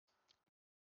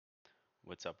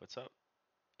What's up? What's up?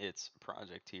 It's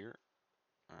Project here,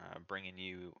 bringing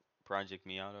you Project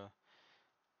Miata,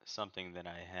 something that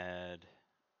I had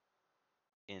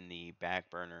in the back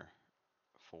burner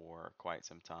for quite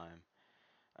some time.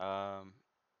 Um,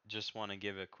 just want to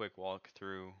give a quick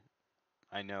walkthrough.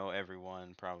 I know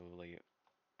everyone probably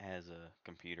has a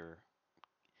computer,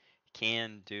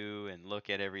 can do and look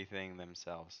at everything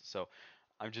themselves. So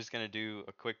I'm just going to do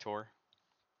a quick tour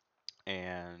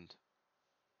and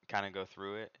kind of go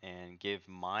through it and give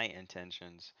my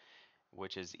intentions,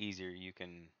 which is easier. You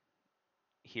can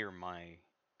hear my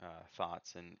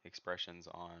thoughts and expressions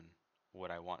on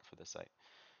what I want for the site.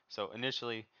 So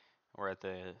initially, we're at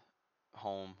the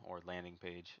home or landing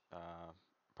page,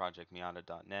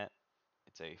 projectmiata.net.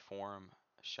 It's a forum,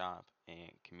 shop,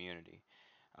 and community.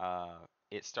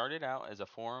 It started out as a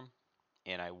forum,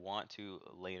 and I want to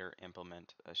later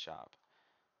implement a shop.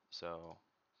 So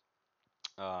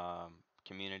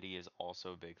community is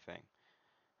also a big thing.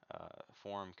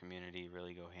 Forum community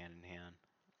really go hand in hand.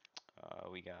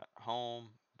 We got home,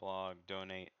 blog,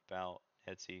 donate, about,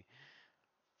 Etsy.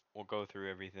 We'll go through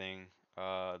everything.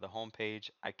 The home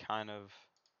page, I kind of,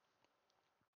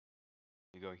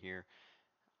 you go here.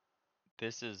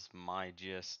 This is my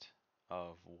gist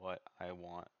of what I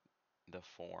want the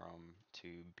forum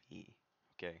to be.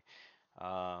 Okay.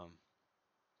 Um,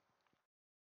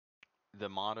 the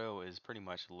motto is pretty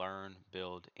much learn,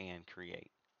 build, and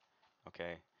create.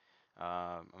 Okay.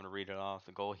 I'm going to read it off.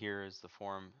 The goal here is the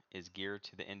forum is geared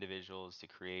to the individuals to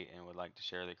create and would like to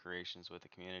share their creations with the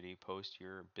community. Post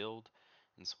your build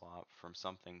and swap from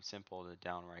something simple to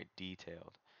downright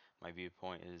detailed. My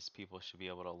viewpoint is people should be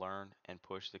able to learn and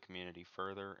push the community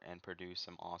further and produce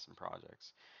some awesome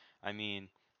projects. I mean,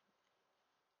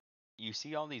 you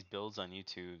see all these builds on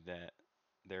YouTube that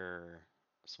they're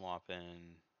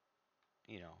swapping,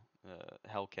 the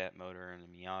Hellcat motor and the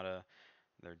Miata.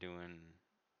 They're doing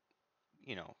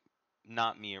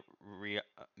not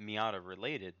Miata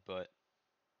related, but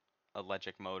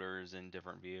electric motors in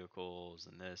different vehicles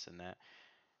and this and that.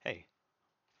 Hey,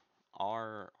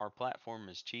 our platform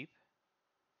is cheap.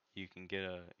 You can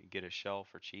get a shell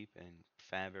for cheap and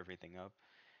fab everything up,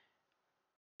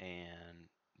 and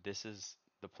this is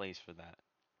the place for that.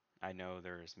 I know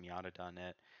there's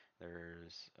Miata.net.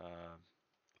 There's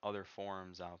other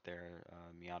forums out there,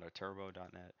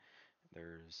 MiataTurbo.net.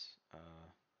 There's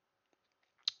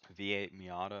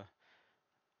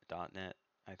V8Miata.net,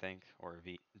 I think, or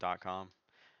V.com.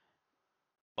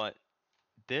 But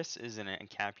this is an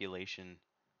encapsulation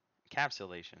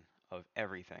of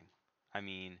everything. I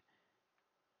mean,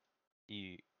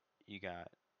 you you got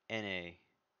NA,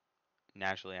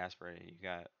 naturally aspirated. You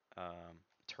got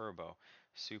turbo,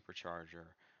 supercharger,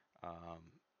 um,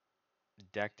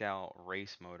 decked out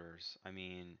race motors. I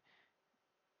mean,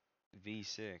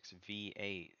 V6,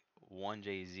 V8,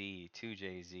 1JZ,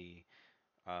 2JZ,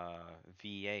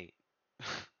 V8.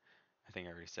 I think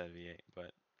I already said V8,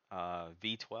 but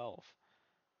V12,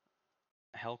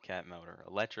 Hellcat motor,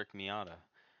 electric Miata.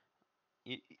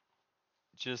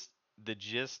 Just the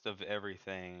gist of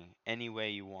everything, any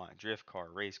way you want. Drift car,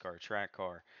 race car, track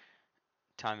car,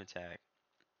 time attack,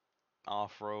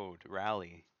 off road,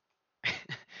 rally.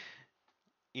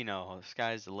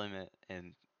 Sky's the limit,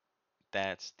 and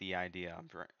that's the idea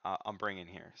I'm bringing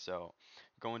here. So,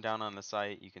 going down on the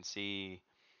site, you can see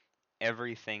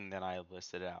everything that I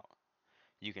listed out.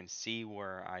 You can see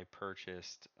where I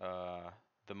purchased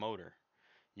the motor.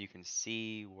 You can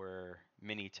see where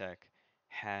Minitech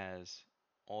has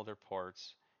all their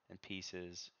parts and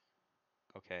pieces.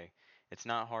 Okay, it's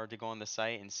not hard to go on the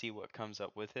site and see what comes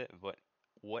up with it, but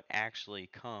what actually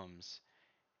comes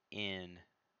in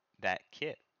that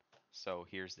kit. So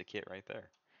here's the kit right there.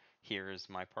 Here is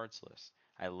my parts list.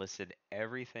 I listed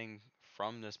everything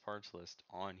from this parts list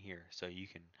on here so you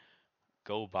can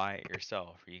go buy it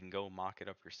yourself or you can go mock it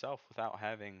up yourself without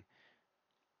having,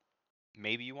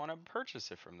 maybe you want to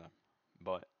purchase it from them.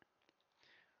 But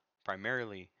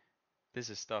primarily, this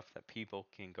is stuff that people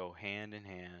can go hand in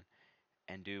hand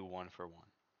and do one for one.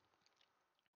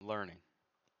 Learning.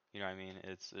 You know what I mean?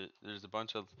 There's a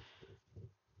bunch of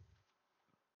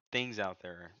things out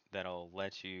there that'll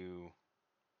let you,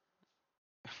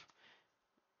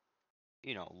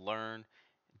 learn,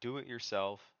 do it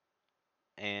yourself,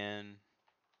 and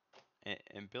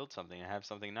and build something and have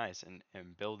something nice and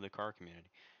build the car community.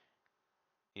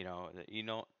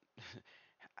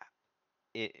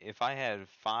 If I had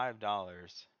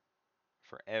 $5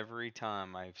 for every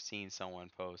time I've seen someone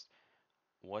post,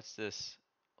 what's this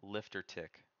lifter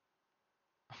tick?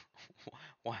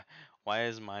 why why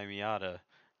is my Miata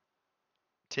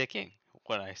ticking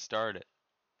when I start it?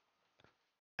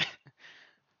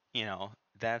 You know,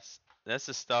 that's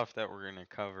the stuff that we're gonna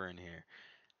cover in here.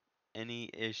 Any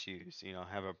issues,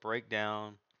 have a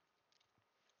breakdown,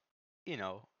 you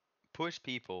know, push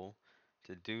people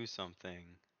to do something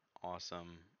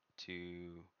awesome,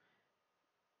 to,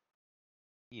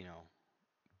 you know,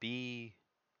 be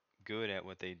good at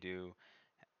what they do,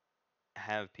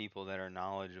 have people that are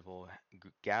knowledgeable,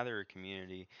 gather a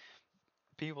community,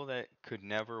 people that could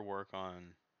never work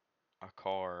on a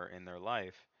car in their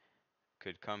life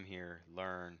could come here,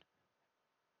 learn,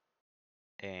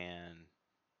 and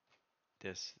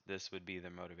this would be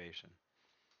their motivation.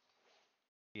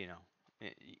 You know,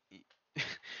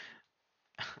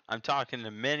 I'm talking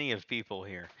to many of people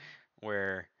here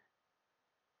where,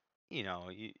 you know,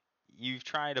 you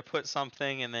try to put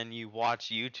something and then you watch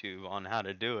YouTube on how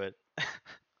to do it.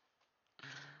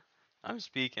 I'm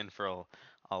speaking for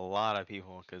a lot of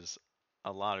people because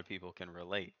a lot of people can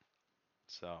relate.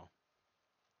 So,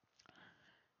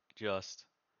 just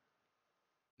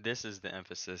this is the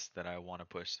emphasis that I want to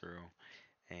push through,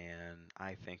 and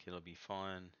I think it'll be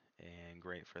fun and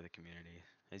great for the community.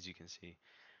 As you can see,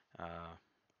 uh,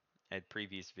 at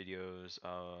previous videos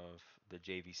of the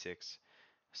JV6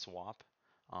 swap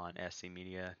on SC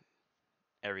Media,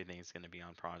 everything's going to be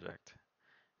on Project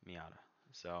Miata.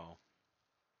 So,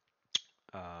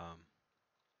 um,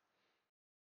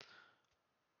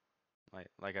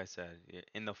 like I said,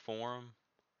 in the forum,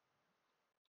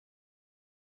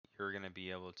 you're going to be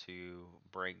able to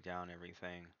break down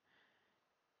everything,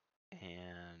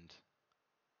 and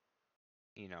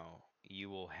you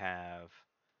will have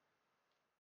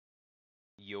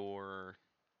your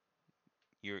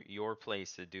your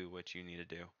place to do what you need to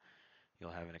do.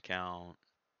 You'll have an account.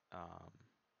 Um,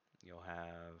 you'll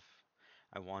have.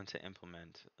 I want to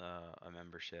implement a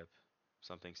membership,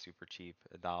 something super cheap,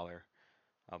 $1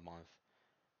 a month,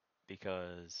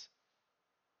 because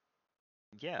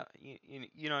yeah,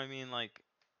 you know what I mean. Like,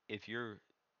 if you're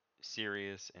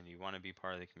serious and you want to be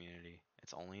part of the community,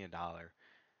 it's only $1.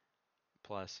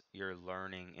 Plus, you're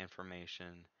learning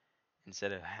information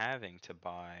instead of having to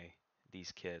buy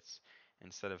these kits,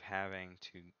 instead of having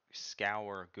to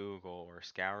scour Google or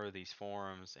scour these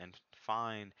forums and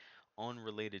find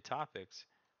unrelated topics,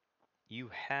 you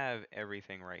have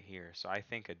everything right here. So I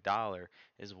think $1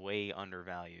 is way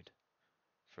undervalued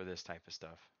for this type of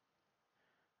stuff.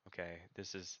 Okay,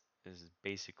 this is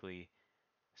basically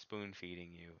spoon feeding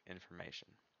you information.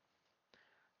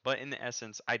 But in the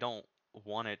essence, I don't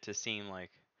want it to seem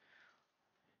like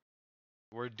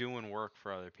we're doing work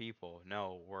for other people.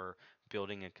 No, we're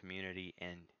building a community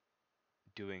and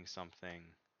doing something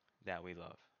that we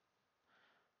love.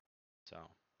 So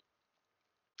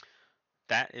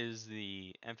that is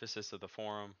the emphasis of the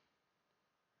forum.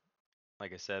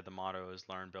 Like I said, the motto is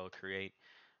learn, build, create.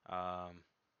 Um,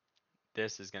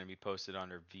 this is going to be posted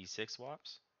under V6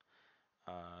 swaps.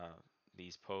 Uh,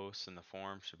 these posts in the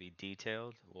forum should be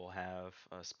detailed. We'll have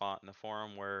a spot in the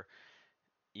forum where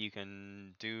you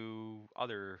can do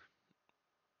other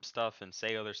stuff and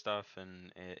say other stuff,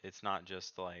 and it's not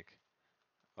just like,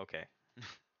 okay,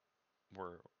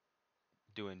 we're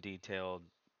doing detailed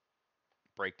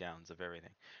breakdowns of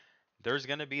everything. There's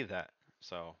going to be that.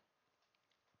 So,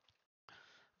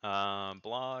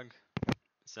 blog,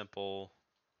 simple,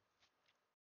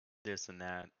 this and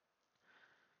that.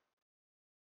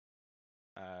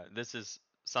 This is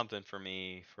something for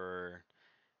me for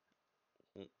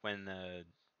when the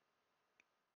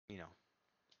you know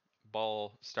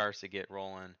ball starts to get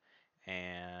rolling,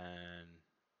 and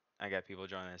I got people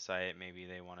joining the site. Maybe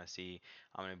they want to see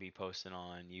I'm going to be posting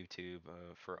on YouTube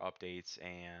for updates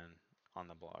and on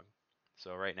the blog.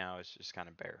 So right now it's just kind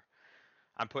of bare.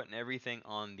 I'm putting everything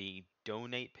on the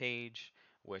donate page,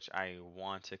 which I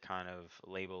want to kind of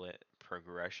label it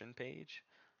progression page.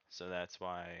 So that's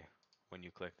why when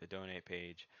you click the donate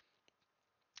page,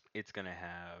 it's going to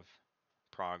have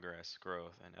progress,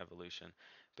 growth, and evolution.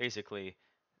 Basically,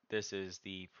 this is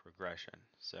the progression.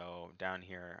 So down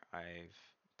here, I've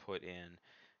put in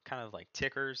kind of like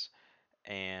tickers,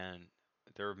 and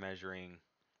they're measuring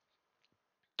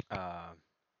uh,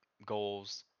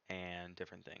 goals and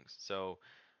different things. So,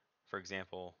 for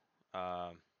example,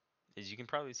 um, as you can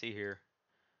probably see here,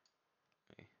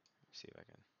 let me see if I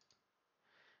can.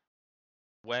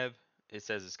 Web, it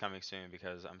says it's coming soon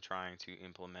because I'm trying to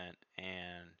implement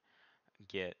and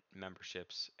get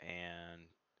memberships and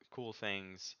cool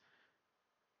things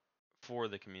for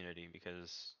the community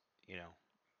because, you know,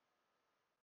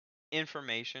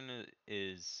 information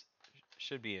is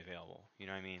should be available. You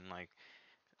know what I mean? Like,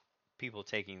 people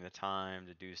taking the time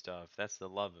to do stuff, that's the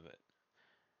love of it.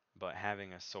 But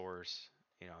having a source,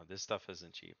 this stuff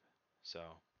isn't cheap. So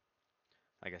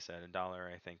Like I said, a dollar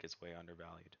I think is way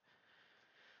undervalued.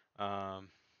 Um,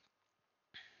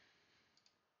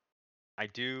 I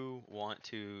do want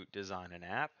to design an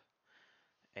app,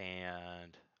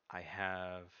 and I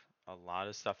have a lot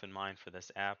of stuff in mind for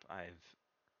this app. I've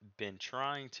been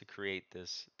trying to create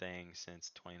this thing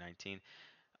since 2019.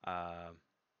 I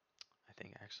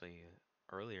think actually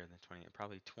earlier than 20,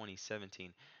 probably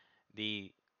 2017.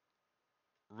 The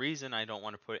reason I don't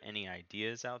want to put any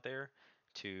ideas out there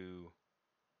to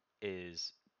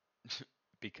is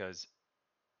because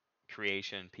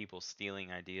creation, people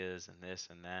stealing ideas and this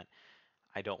and that.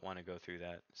 I don't want to go through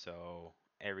that. So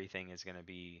everything is going to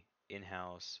be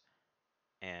in-house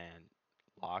and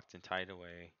locked and tied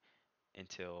away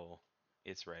until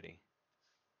it's ready.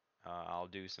 I'll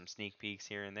do some sneak peeks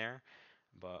here and there,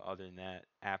 but other than that,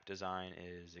 app design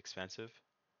is expensive.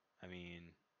 I mean,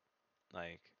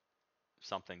 like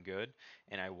something good,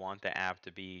 and I want the app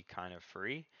to be kind of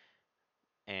free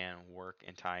and work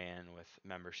and tie in with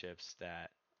memberships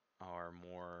that are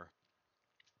more.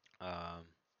 Um,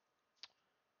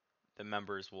 the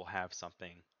members will have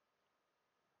something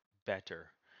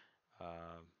better,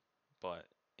 um, but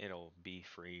it'll be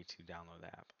free to download the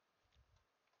app.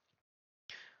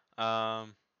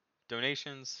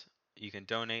 Donations, you can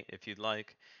donate if you'd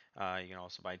like. You can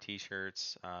also buy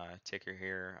T-shirts. Ticker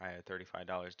here, I had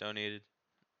 $35 donated.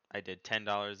 I did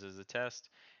 $10 as a test,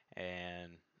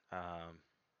 and um,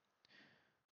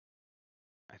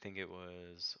 I think it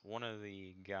was one of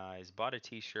the guys bought a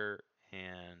T-shirt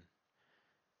and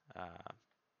uh,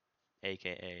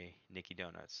 AKA Nikki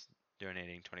Donuts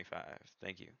donating 25.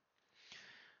 Thank you.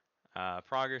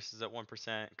 Progress is at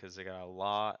 1% because they got a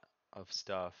lot of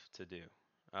stuff to do.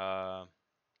 Uh,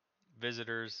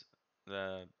 Visitors,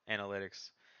 the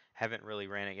analytics haven't really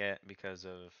ran it yet because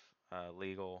of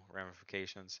legal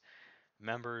ramifications.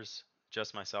 Members,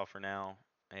 just myself for now,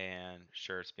 and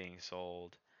shirts being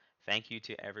sold. Thank you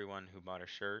to everyone who bought a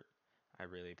shirt. I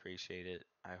really appreciate it.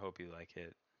 I hope you like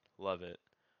it, love it,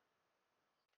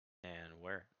 and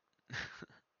wear it.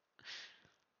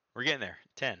 We're getting there.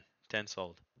 10. 10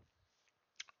 sold.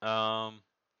 Um,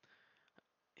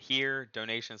 Here,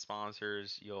 donation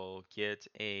sponsors, you'll get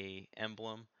a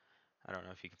emblem. I don't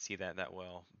know if you can see that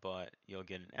well, but you'll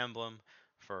get an emblem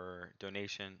for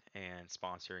donation, and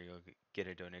sponsor, you'll get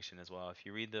a donation as well. If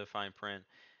you read the fine print,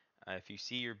 if you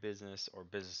see your business or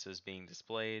businesses being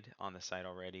displayed on the site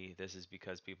already, this is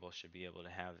because people should be able to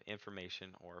have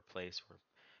information or a place where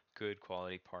good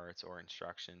quality parts or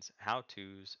instructions,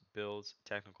 how-tos, builds,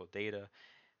 technical data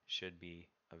should be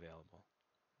available.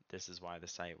 This is why the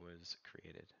site was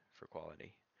created, for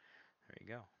quality. There you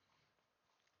go.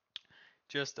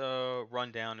 Just a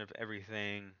rundown of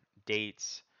everything,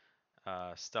 dates,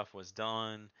 stuff was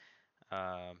done.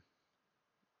 Um,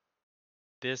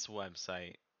 this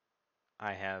website,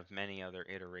 I have many other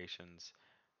iterations,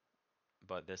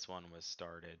 but this one was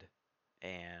started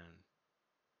and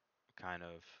kind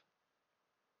of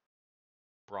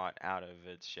brought out of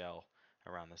its shell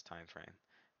around this time frame.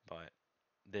 But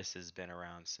this has been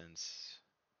around since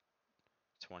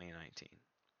 2019.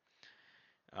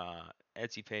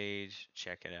 Etsy page,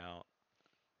 check it out.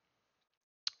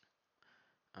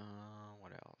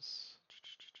 What else?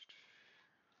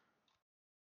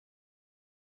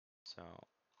 So, all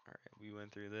right, we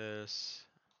went through this,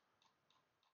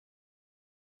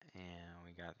 and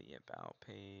we got the about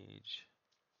page.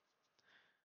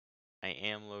 I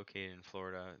am located in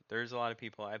Florida. There's a lot of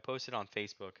people. I posted on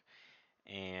Facebook,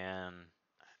 and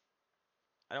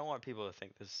I don't want people to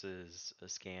think this is a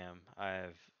scam.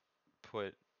 I've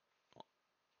put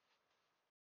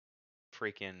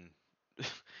freaking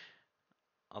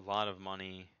a lot of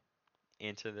money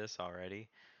into this already,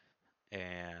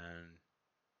 and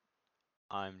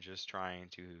I'm just trying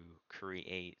to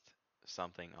create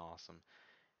something awesome.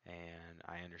 And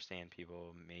I understand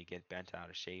people may get bent out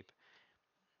of shape,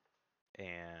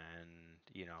 and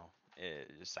the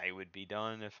site would be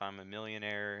done if I'm a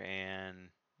millionaire and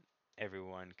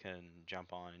everyone can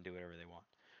jump on and do whatever they want,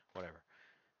 whatever.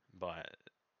 But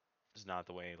it's not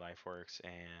the way life works,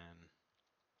 and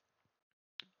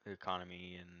the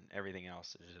economy and everything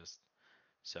else is just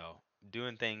so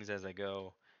doing things as I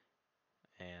go,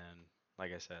 and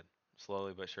like I said,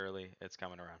 slowly but surely, it's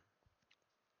coming around.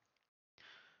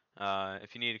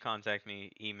 If you need to contact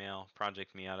me, email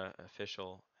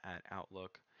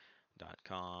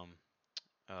projectmiataofficial@outlook.com.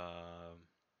 Um,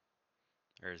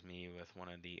 there's me with one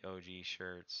of the OG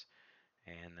shirts,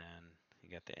 and then you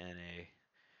got the NA.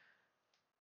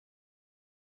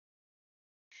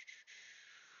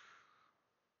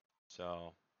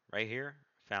 So right here,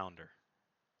 founder.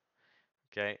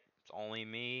 Okay, it's only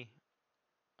me.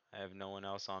 I have no one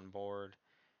else on board.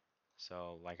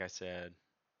 So, like I said,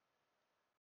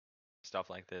 stuff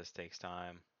like this takes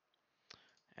time.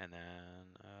 And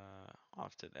then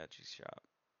off to the Etsy shop.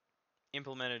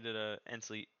 Implemented a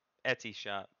Etsy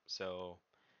shop, so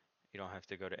you don't have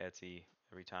to go to Etsy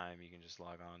every time. You can just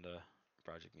log on to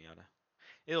Project Miata.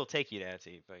 It'll take you to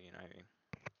Etsy, but you know what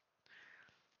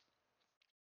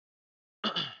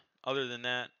I mean. Other than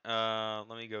that,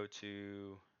 let me go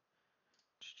to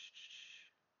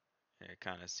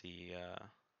kind of see a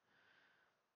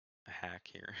hack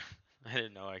here. I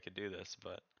didn't know I could do this,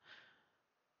 but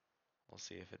we'll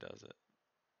see if it does it.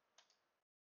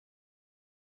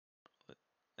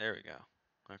 There we go.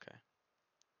 Okay.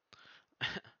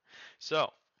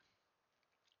 So,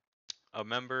 a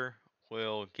member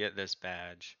will get this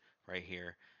badge right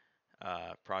here.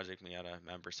 Project Miata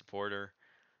member supporter.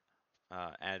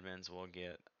 Admins will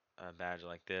get a badge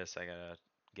like this. I gotta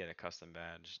get a custom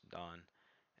badge done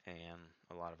and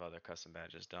a lot of other custom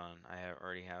badges done.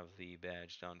 Already have the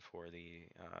badge done for the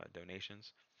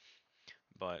donations,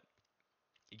 but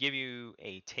to give you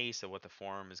a taste of what the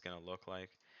forum is going to look like,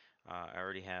 I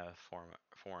already have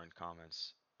foreign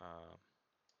comments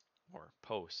or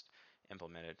post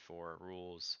implemented for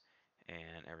rules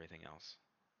and everything else.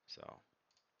 So,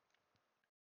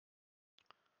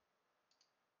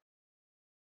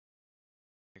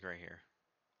 like right here.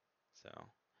 So,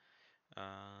 uh,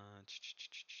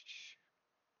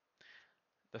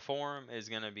 the forum is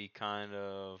going to be kind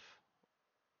of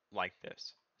like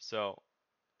this. So,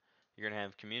 you're going to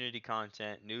have community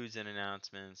content, news and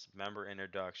announcements, member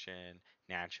introduction,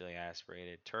 naturally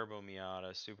aspirated, turbo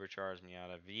Miata, supercharged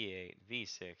Miata, V8,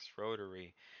 V6,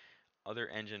 rotary, other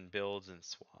engine builds and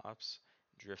swaps,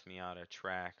 drift Miata,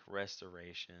 track,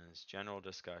 restorations, general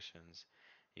discussions.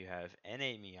 You have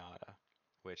N8 Miata,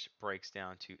 which breaks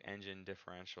down to engine,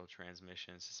 differential,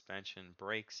 transmission, suspension,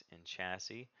 brakes, and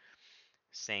chassis.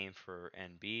 Same for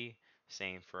NB,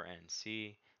 same for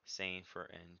NC, same for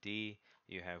ND.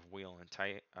 You have wheel and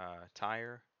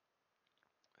tire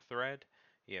thread.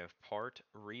 You have part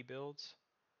rebuilds,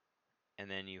 and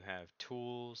then you have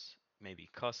tools, maybe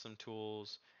custom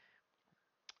tools,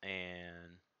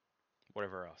 and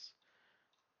whatever else.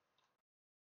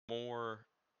 More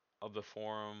of the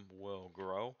forum will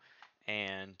grow,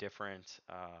 and different,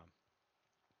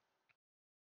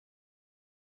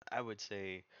 I would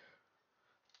say,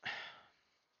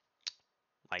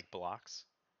 like blocks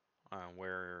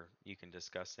where you can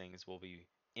discuss things will be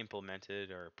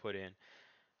implemented or put in.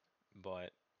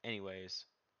 But anyways,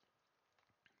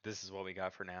 this is what we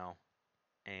got for now,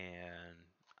 and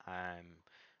I'm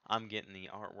I'm getting the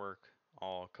artwork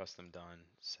all custom done.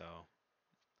 So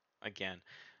again,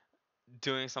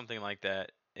 doing something like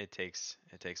that, it takes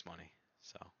money.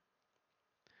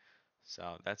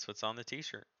 So that's what's on the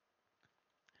t-shirt.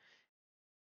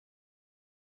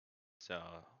 So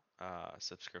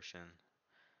subscription,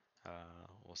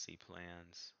 we'll see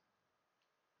plans,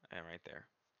 and right there.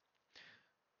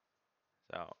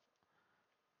 So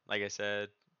like I said,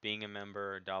 being a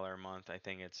member, $1 a month, I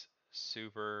think it's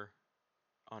super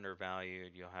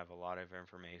undervalued. You'll have a lot of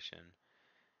information.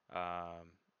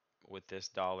 Um, with this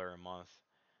 $1 a month,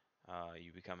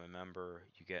 you become a member,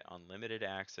 you get unlimited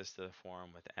access to the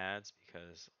forum with ads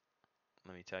because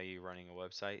let me tell you, running a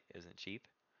website isn't cheap,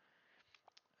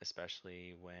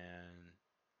 especially when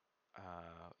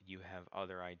you have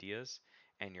other ideas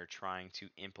and you're trying to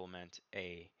implement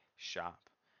a shop.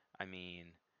 I mean,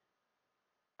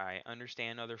 I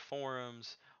understand other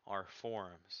forums are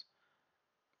forums,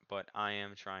 but I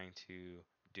am trying to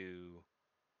do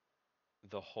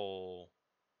the whole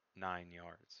 9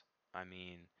 yards. I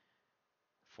mean,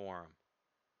 forum,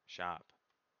 shop,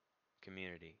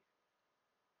 community,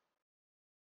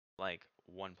 like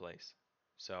one place.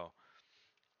 So,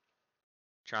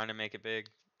 trying to make it big,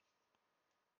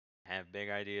 have big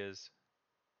ideas,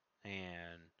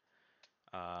 and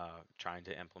trying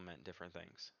to implement different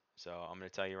things. So, I'm going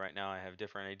to tell you right now, I have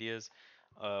different ideas.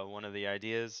 One of the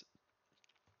ideas,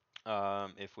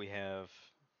 if we have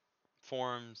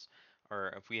forums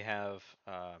or if we have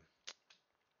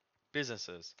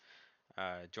businesses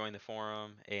join the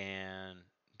forum and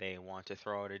they want to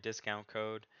throw out a discount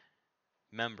code,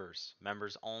 members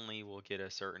only will get a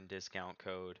certain discount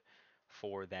code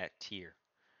for that tier.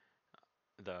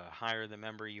 The higher the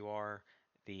member you are,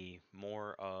 the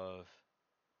more of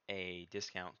a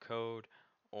discount code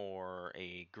or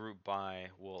a group buy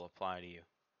will apply to you.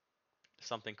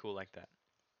 Something cool like that.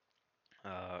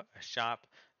 A shop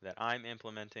that I'm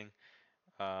implementing,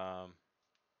 um,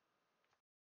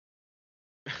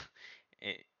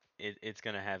 it, it's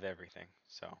going to have everything.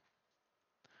 So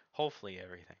hopefully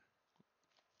everything.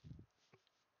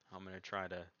 I'm going to try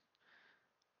to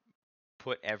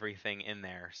put everything in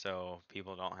there so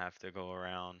people don't have to go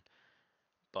around.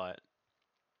 But,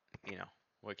 you know,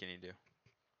 what can you do?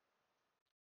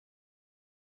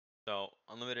 So,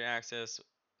 unlimited access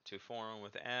to forum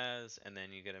with ads, and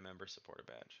then you get a member supporter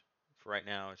badge. For right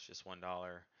now, it's just $1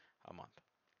 a month.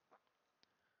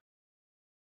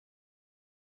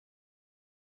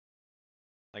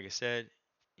 Like I said,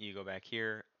 you go back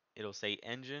here, it'll say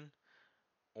engine,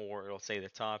 or it'll say the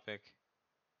topic,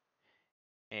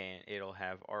 and it'll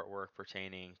have artwork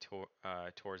pertaining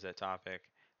towards that topic.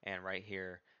 And right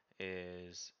here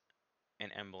is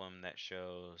an emblem that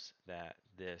shows that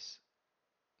this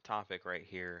topic right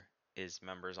here is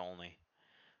members only.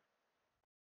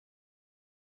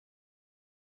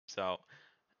 So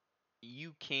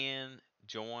you can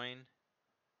join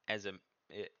as a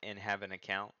and have an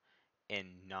account and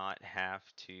not have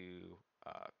to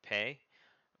pay,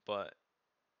 but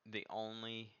the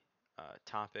only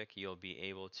topic you'll be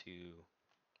able to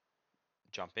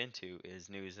jump into is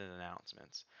news and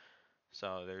announcements.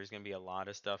 So there's going to be a lot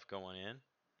of stuff going in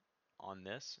on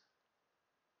this.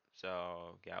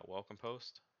 So got welcome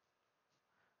post,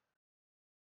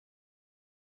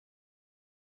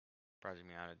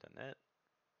 projectmiata.net.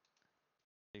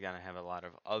 You're going to have a lot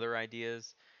of other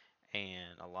ideas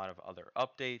and a lot of other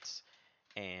updates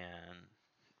and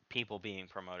people being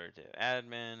promoted to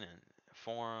admin and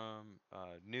forum,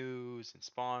 news and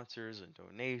sponsors and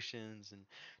donations and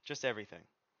just everything.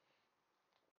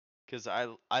 Because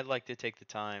I like to take the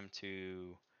time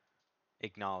to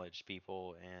acknowledge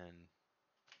people and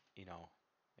you know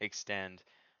extend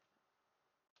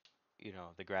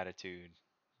the gratitude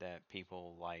that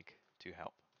people like to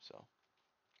help. So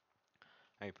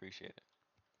I appreciate it.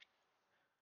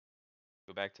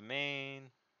 Go back to main,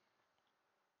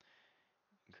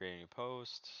 create a new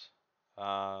post.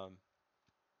 Um,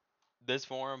 this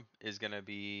forum is gonna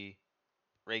be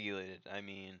regulated. I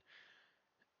mean,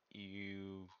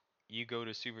 you you go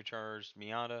to supercharged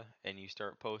Miata and you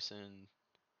start posting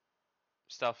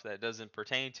stuff that doesn't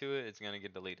pertain to it, it's gonna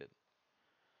get deleted.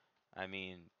 I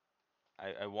mean,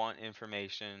 I want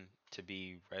information to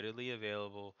be readily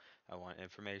available. I want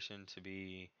information to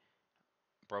be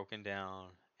broken down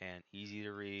and easy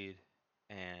to read.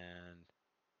 And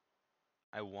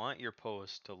I want your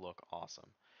post to look awesome.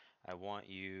 I want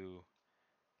you,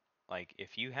 like,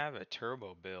 if you have a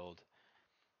turbo build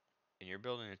and you're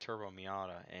building a turbo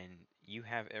Miata and you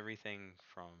have everything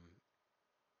from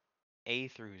A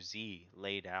through Z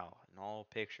laid out and all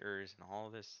pictures and all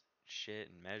this shit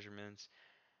and measurements,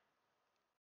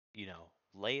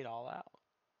 lay it all out.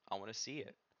 I want to see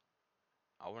it.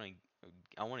 I want to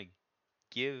I want to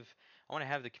give I want to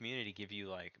have the community give you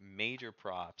like major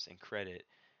props and credit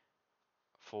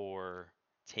for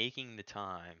taking the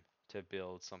time to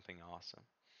build something awesome.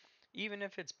 Even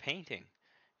if it's painting.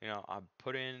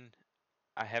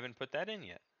 I haven't put that in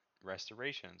yet.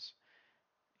 Restorations,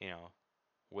 you know,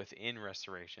 within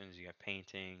restorations, you have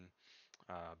painting,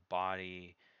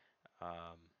 body,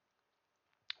 um,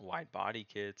 wide body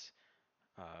kits,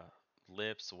 uh,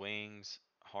 lips, wings,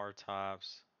 hard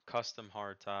tops, custom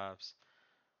hard tops,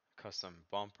 custom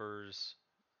bumpers,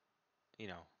 you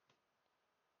know,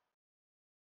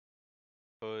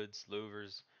 hoods,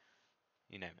 louvers,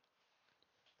 you name it.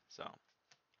 So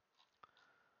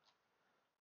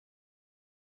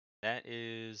that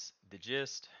is the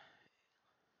gist.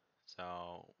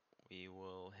 So we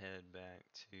will head back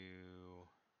to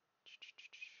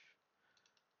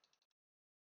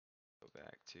go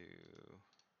back to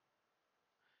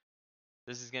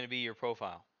this is going to be your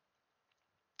profile.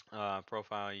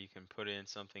 Profile, you can put in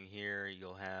something here.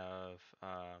 You'll have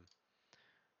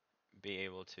be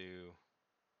able to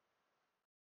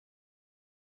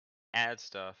add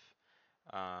stuff.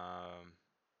 Um,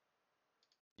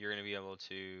 you're going to be able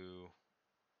to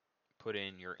put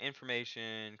in your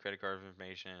information, credit card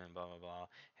information, and blah blah blah.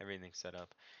 Everything set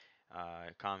up.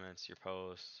 Comments, your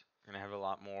posts. You're going to have a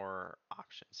lot more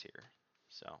options here.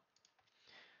 So,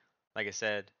 like I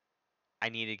said, I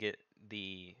need to get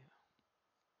the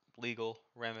legal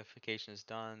ramifications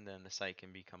done, then the site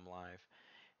can become live,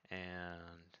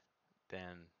 and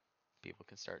then people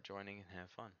can start joining and have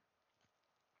fun.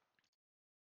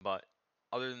 But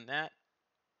other than that,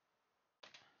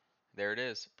 there it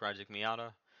is, Project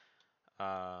Miata.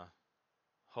 Uh,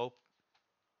 hope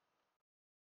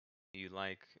you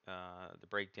like the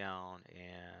breakdown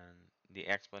and the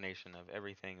explanation of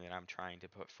everything that I'm trying to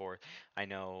put forth. I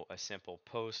know a simple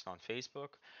post on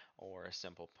Facebook or a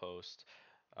simple post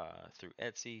through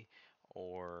Etsy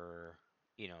or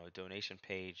a donation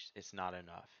page, it's not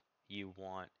enough. You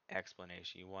want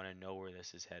explanation. You want to know where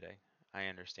this is heading. I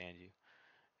understand you.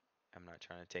 I'm not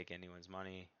trying to take anyone's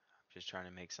money. I'm just trying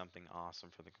to make something awesome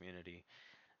for the community,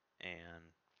 and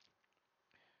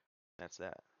that's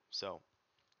that. So,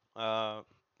 uh,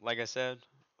 like I said,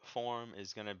 form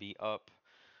is gonna be up.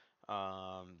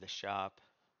 The shop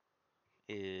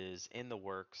is in the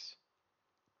works.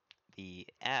 The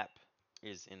app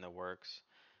is in the works,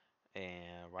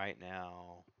 and right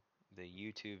now, the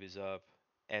YouTube is up,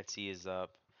 Etsy is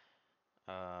up.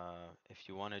 If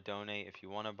you want to donate, if you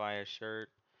want to buy a shirt,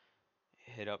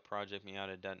 hit up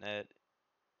projectmiata.net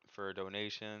for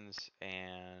donations,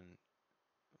 and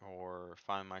or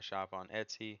find my shop on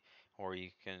Etsy, or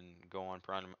you can go on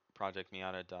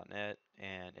projectmiata.net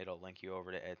and it'll link you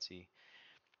over to Etsy.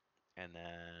 And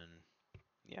then,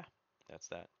 yeah, that's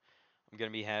that. I'm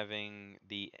gonna be having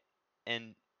the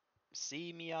NC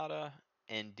Miata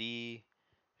ND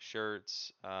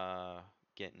shirts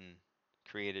getting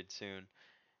created soon,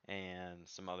 and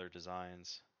some other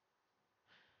designs.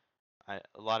 A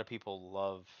lot of people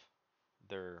love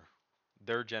their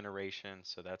their generation,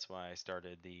 so that's why I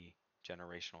started the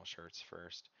generational shirts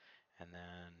first, and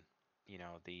then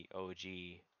the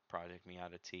OG Project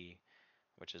Miata T,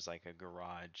 which is like a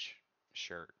garage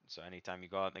shirt. So anytime you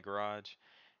go out in the garage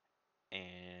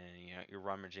and you're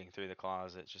rummaging through the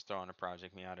closet, just throw on a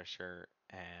Project Miata shirt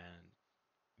and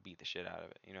beat the shit out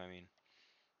of it. You know what I mean?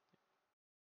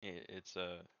 It's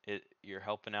you're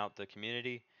helping out the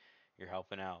community, you're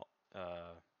helping out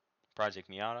uh, Project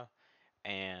Miata,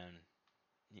 and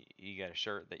you got a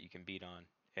shirt that you can beat on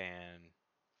and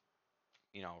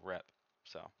rep.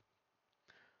 So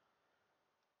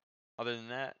other than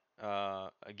that,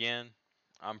 again,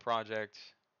 I'm Project.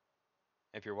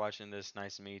 If you're watching this,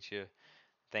 nice to meet you.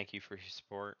 Thank you for your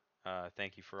support.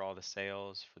 Thank you for all the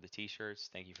sales for the T-shirts.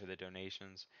 Thank you for the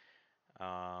donations.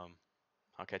 Um,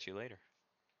 I'll catch you later.